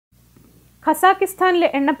ഖസാക്കിസ്ഥാനിലെ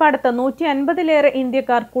എണ്ണപ്പാടത്ത് 150-ലേറെ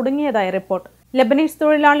ഇന്ത്യക്കാർ കുടുങ്ങിയതായി report. Lebanese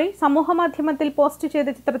തൊഴിലാളി സമൂഹമാധ്യമത്തിൽ പോസ്റ്റ് ചെയ്ത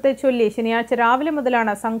ചിത്രത്തെ ചൊല്ലി ശനിയാഴ്ച രാവിലെ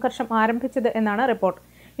മുതലാണ് സംഘർഷം ആരംഭിച്ചത് എന്നാണ് റിപ്പോർട്ട്.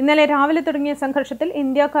 ഇന്നലെ രാവിലെ തുടങ്ങിയ സംഘർഷത്തിൽ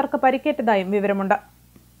ഇന്ത്യക്കാർക്ക് പരിക്കേറ്റതായും വിവരമുണ്ട്.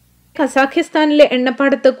 ഖസാക്കിസ്ഥാനിലെ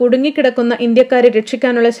എണ്ണപ്പാടത്ത് കുടുങ്ങിക്കിടക്കുന്ന ഇന്ത്യക്കാരെ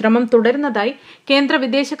രക്ഷിക്കാനുള്ള ശ്രമം തുടരുന്നതായി കേന്ദ്ര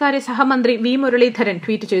വിദേശകാര്യ സഹമന്ത്രി വി മുരളീധരൻ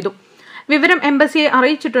ട്വീറ്റ് ചെയ്തു. വിവരം എംബസിയെ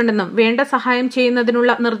അറിയിച്ചിട്ടുണ്ടെന്നും വേണ്ട സഹായം ചെയ്യുന്നതിനുള്ള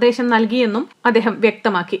നിർദ്ദേശം നൽകിയെന്നും അദ്ദേഹം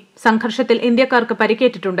വ്യക്തമാക്കി. സംഘർഷത്തിൽ ഇന്ത്യക്കാർക്ക്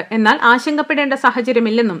പരിക്കേറ്റിട്ടുണ്ട്, എന്നാൽ ആശങ്കപ്പെടേണ്ട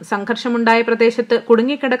സാഹചര്യമില്ലെന്നും സംഘർഷമുണ്ടായ പ്രദേശത്ത്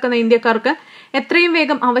കുടുങ്ങിക്കിടക്കുന്ന ഇന്ത്യക്കാർക്ക് എത്രയും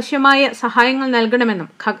വേഗം ആവശ്യമായ സഹായങ്ങൾ നൽകണമെന്നും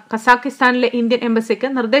ഖസാക്കിസ്ഥാനിലെ ഇന്ത്യൻ എംബസിക്ക്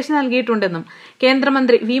നിർദ്ദേശം നൽകിയിട്ടുണ്ടെന്നും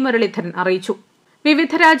കേന്ദ്രമന്ത്രി വി മുരളീധരൻ അറിയിച്ചു.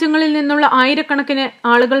 വിവിധ രാജ്യങ്ങളിൽ നിന്നുള്ള ആയിരക്കണക്കിന്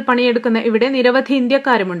ആളുകൾ പണിയെടുക്കുന്ന ഇവിടെ നിരവധി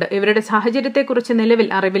ഇന്ത്യക്കാരുമുണ്ട്. ഇവരുടെ സാഹചര്യത്തെക്കുറിച്ച് നിലവിൽ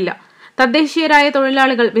അറിവില്ല. തദ്ദേശീയരായ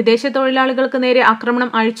തൊഴിലാളികൾ വിദേശ തൊഴിലാളികൾക്ക് നേരെ ആക്രമണം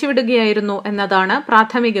അഴിച്ചുവിടുകയായിരുന്നു എന്നതാണ്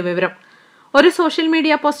പ്രാഥമിക വിവരം. ഒരു സോഷ്യൽ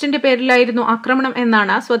മീഡിയ പോസ്റ്റിന്റെ പേരിലായിരുന്നു ആക്രമണം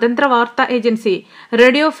എന്നാണ് സ്വതന്ത്ര വാർത്താ agency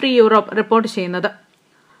radio free Europe report ചെയ്യുന്നത്.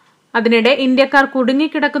 അതിനിടെ ഇന്ത്യക്കാർ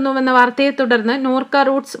കുടുങ്ങിക്കിടക്കുന്നുവെന്ന വാർത്തയെ തുടർന്ന് നോർക്ക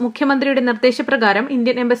റൂട്ട്സ് മുഖ്യമന്ത്രിയുടെ നിർദ്ദേശപ്രകാരം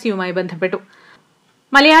ഇന്ത്യൻ എംബസിയുമായി ബന്ധപ്പെട്ടു.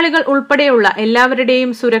 മലയാളികൾ ഉൾപ്പെടെയുള്ള എല്ലാവരുടെയും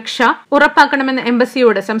സുരക്ഷ ഉറപ്പാക്കണമെന്ന്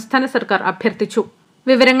എംബസിയോട് സംസ്ഥാന സർക്കാർ അഭ്യർത്ഥിച്ചു.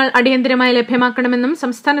 വിവരങ്ങൾ അടിയന്തരമായി ലഭ്യമാക്കണമെന്നും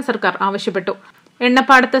സംസ്ഥാന സർക്കാർ ആവശ്യപ്പെട്ടു.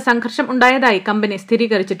 എണ്ണപ്പാടത്ത് സംഘർഷം ഉണ്ടായതായി കമ്പനി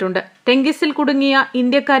സ്ഥിരീകരിച്ചിട്ടുണ്ട്. ടെങ്കിസിൽ കുടുങ്ങിയ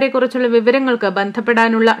ഇന്ത്യക്കാരെക്കുറിച്ചുള്ള വിവരങ്ങൾക്ക്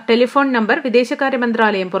ബന്ധപ്പെടാനുള്ള ടെലിഫോൺ നമ്പർ വിദേശകാര്യ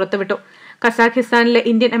മന്ത്രാലയം പുറത്തുവിട്ടു. ഖസാക്കിസ്ഥാനിലെ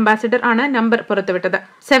ഇന്ത്യൻ അംബാസിഡർ ആണ് നമ്പർ പുറത്തുവിട്ടത്.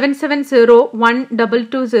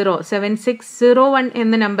 770122076001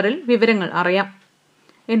 എന്ന നമ്പറിൽ വിവരങ്ങൾ അറിയാം.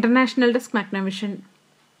 International desk Magnavision.